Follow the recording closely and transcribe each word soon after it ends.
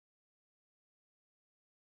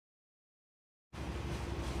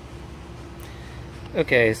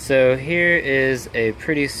Okay, so here is a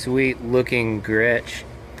pretty sweet looking Gretsch.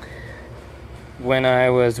 When I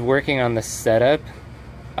was working on the setup,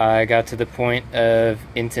 I got to the point of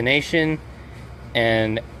intonation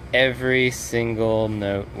and every single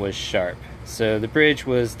note was sharp. So the bridge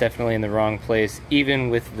was definitely in the wrong place, even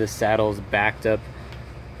with the saddles backed up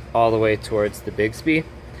all the way towards the Bigsby.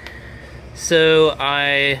 So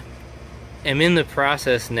I am in the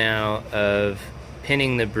process now of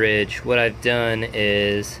pinning the bridge. What I've done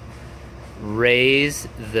is raise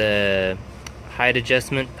the height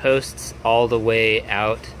adjustment posts all the way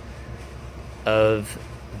out of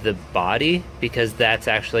the body, because that's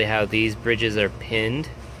actually how these bridges are pinned,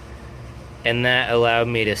 and that allowed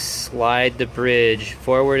me to slide the bridge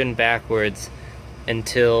forward and backwards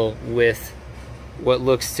until, with what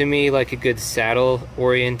looks to me like a good saddle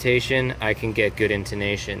orientation, I can get good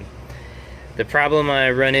intonation. The problem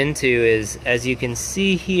I run into is, as you can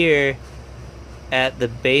see here at the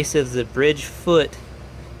base of the bridge foot,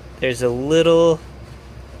 there's a little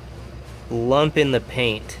lump in the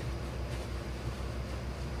paint,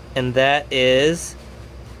 and that is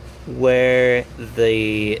where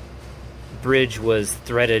the bridge was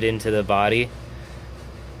threaded into the body.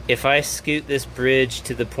 If I scoot this bridge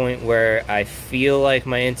to the point where I feel like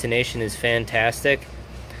my intonation is fantastic,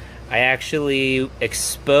 I actually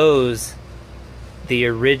expose the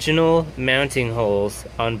original mounting holes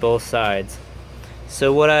on both sides.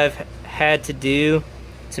 So what I've had to do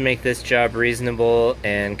to make this job reasonable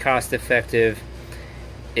and cost effective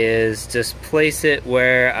is just place it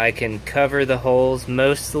where I can cover the holes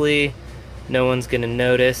mostly, no one's gonna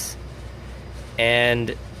notice,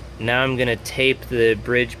 and now I'm gonna tape the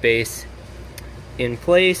bridge base in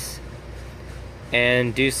place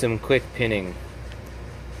and do some quick pinning.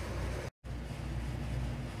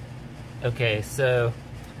 Okay, so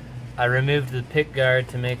I removed the pick guard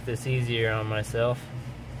to make this easier on myself,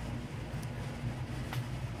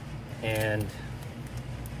 and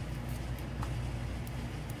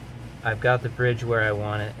I've got the bridge where I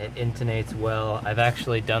want it. It intonates well. I've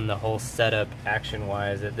actually done the whole setup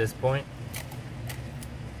action-wise at this point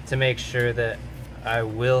to make sure that I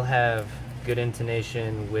will have good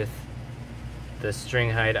intonation with the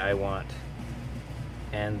string height I want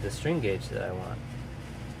and the string gauge that I want.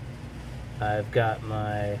 I've got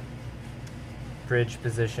my bridge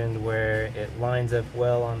positioned where it lines up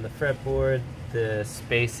well on the fretboard. The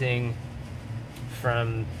spacing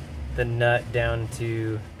from the nut down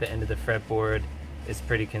to the end of the fretboard is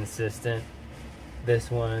pretty consistent. This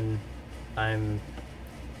one, I'm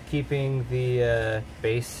keeping the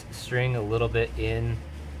bass string a little bit in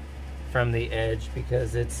from the edge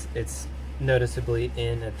because it's noticeably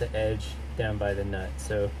in at the edge down by the nut.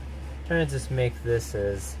 So trying to just make this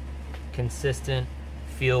as consistent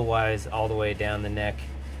feel-wise all the way down the neck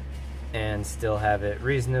and still have it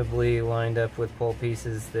reasonably lined up with pole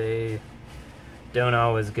pieces. They don't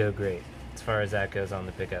always go great as far as that goes on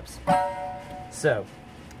the pickups. So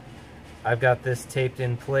I've got this taped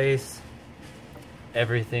in place,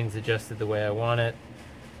 everything's adjusted the way I want it,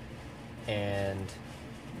 and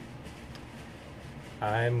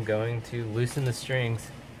I'm going to loosen the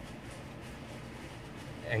strings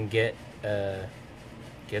and get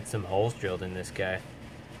some holes drilled in this guy.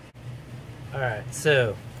 Alright,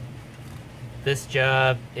 so this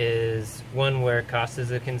job is one where cost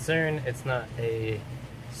is a concern. It's not a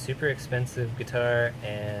super expensive guitar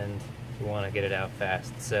and we want to get it out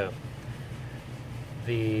fast. So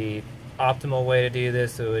the optimal way to do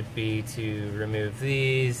this would be to remove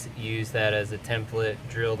these, use that as a template,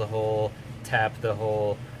 drill the hole, tap the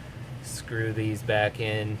hole, screw these back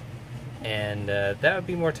in, and that would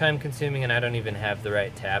be more time consuming, and I don't even have the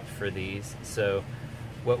right tap for these. So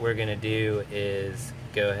what we're gonna do is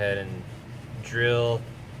go ahead and drill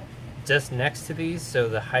just next to these so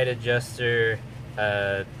the height adjuster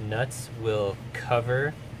nuts will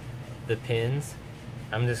cover the pins.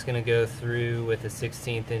 I'm just gonna go through with a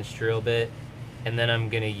 1/16 inch drill bit, and then I'm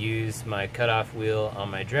gonna use my cutoff wheel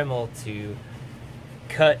on my Dremel to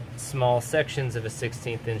cut small sections of a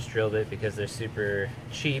 1/16 inch drill bit because they're super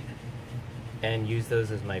cheap, and use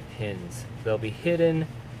those as my pins. They'll be hidden,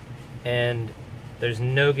 and there's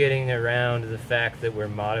no getting around the fact that we're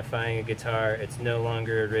modifying a guitar. It's no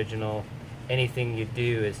longer original. Anything you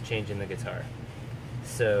do is changing the guitar.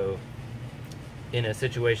 So in a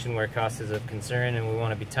situation where cost is of concern and we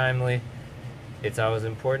want to be timely, it's always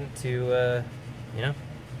important to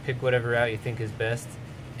pick whatever route you think is best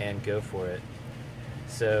and go for it.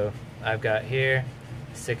 So I've got here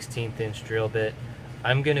 1/16 inch drill bit.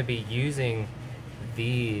 I'm going to be using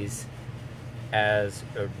these as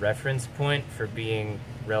a reference point for being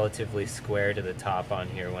relatively square to the top on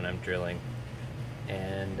here when I'm drilling.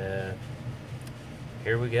 And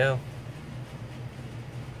here we go.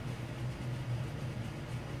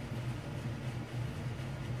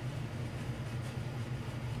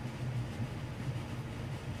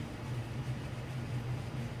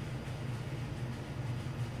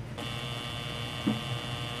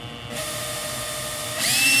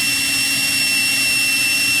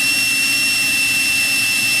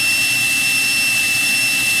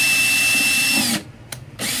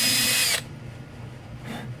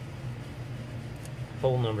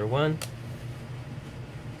 Hole number 1.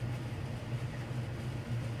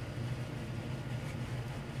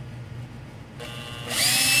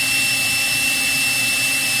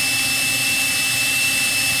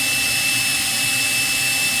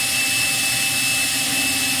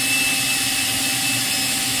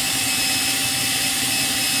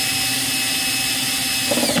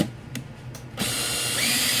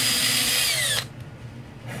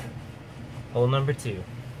 Hole number 2.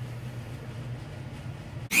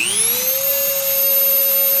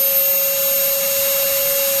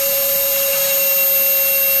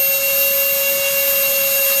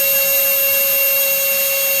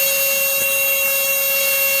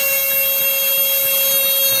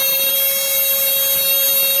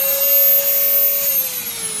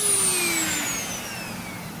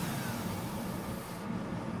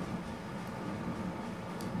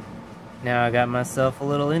 Now I got myself a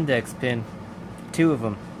little index pin, 2 of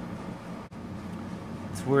them.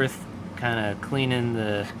 It's worth kind of cleaning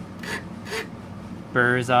the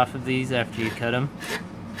burrs off of these after you cut them.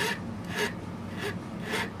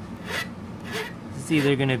 It's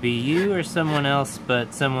either going to be you or someone else,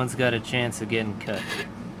 but someone's got a chance of getting cut.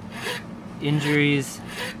 Injuries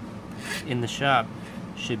in the shop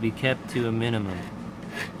should be kept to a minimum.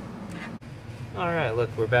 Alright, look,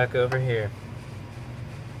 we're back over here.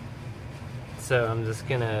 So I'm just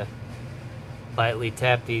gonna lightly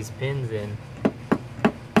tap these pins in.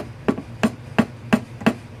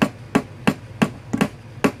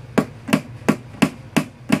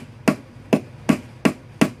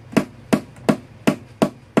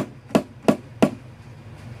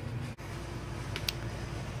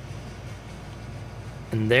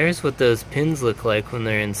 And there's what those pins look like when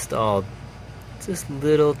they're installed. Just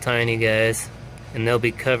little tiny guys, and they'll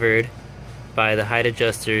be covered by the height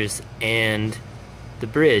adjusters and the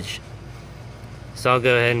bridge. So I'll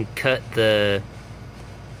go ahead and cut the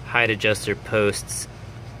height adjuster posts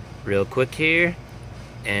real quick here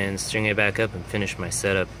and string it back up and finish my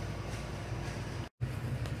setup.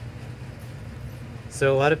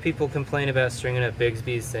 So a lot of people complain about stringing up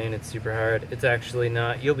Bigsby's, saying it's super hard. It's actually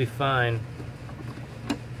not. You'll be fine.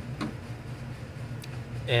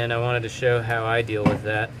 And I wanted to show how I deal with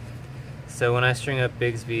that. So when I string up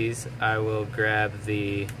Bigsby's, I will grab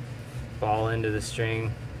the ball end of the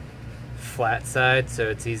string flat side so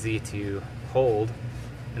it's easy to hold,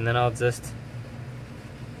 and then I'll just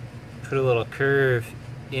put a little curve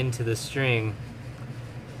into the string.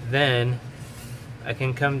 Then I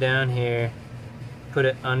can come down here, put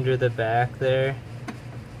it under the back there,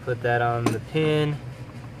 put that on the pin,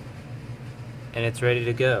 and it's ready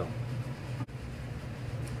to go.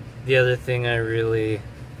 The other thing I really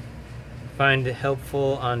find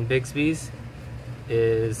helpful on Bigsby's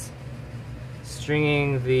is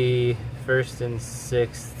stringing the 1st and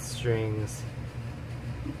 6th strings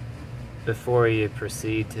before you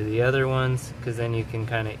proceed to the other ones, because then you can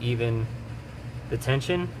kind of even the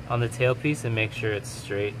tension on the tailpiece and make sure it's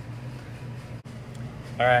straight.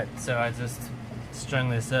 Alright, so I just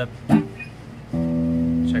strung this up.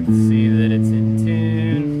 Check to see that it's in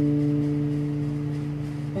tune.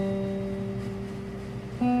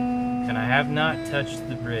 And I have not touched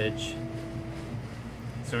the bridge,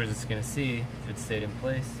 so we're just going to see if it stayed in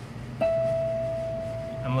place.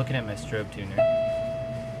 I'm looking at my strobe tuner.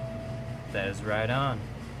 That is right on.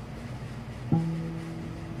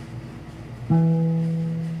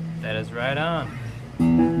 That is right on.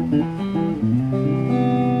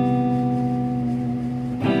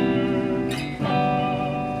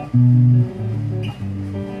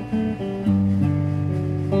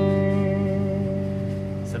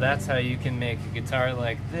 So that's how you can make a guitar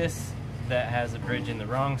like this that has a bridge in the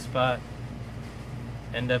wrong spot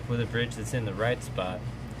end up with a bridge that's in the right spot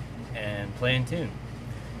and play in tune.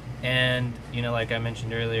 And you know, like I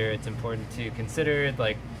mentioned earlier, it's important to consider,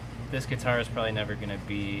 like, this guitar is probably never going to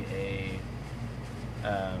be a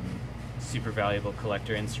super valuable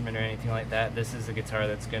collector instrument or anything like that. This is a guitar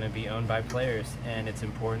that's going to be owned by players, and it's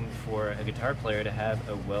important for a guitar player to have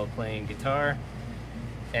a well-playing guitar.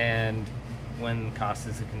 And when cost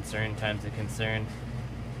is a concern, time's a concern,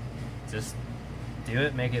 just do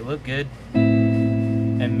it, make it look good,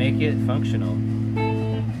 and make it functional.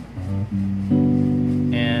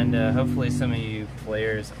 And hopefully some of you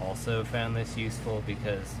players also found this useful,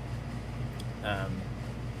 because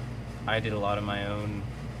I did a lot of my own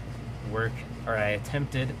work, or I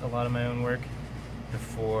attempted a lot of my own work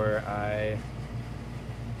before I,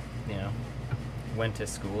 you know, went to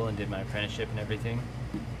school and did my apprenticeship and everything.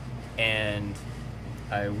 And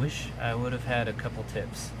I wish I would have had a couple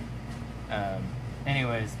tips.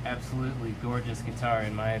 Anyways, absolutely gorgeous guitar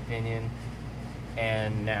in my opinion,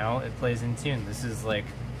 and now it plays in tune. This is like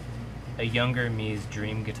a younger me's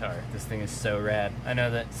dream guitar. This thing is so rad. I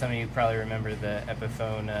know that some of you probably remember the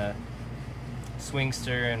Epiphone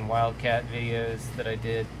Swingster and Wildcat videos that I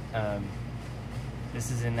did.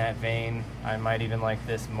 This is in that vein. I might even like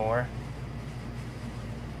this more.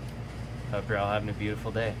 Hope you're all having a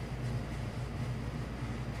beautiful day.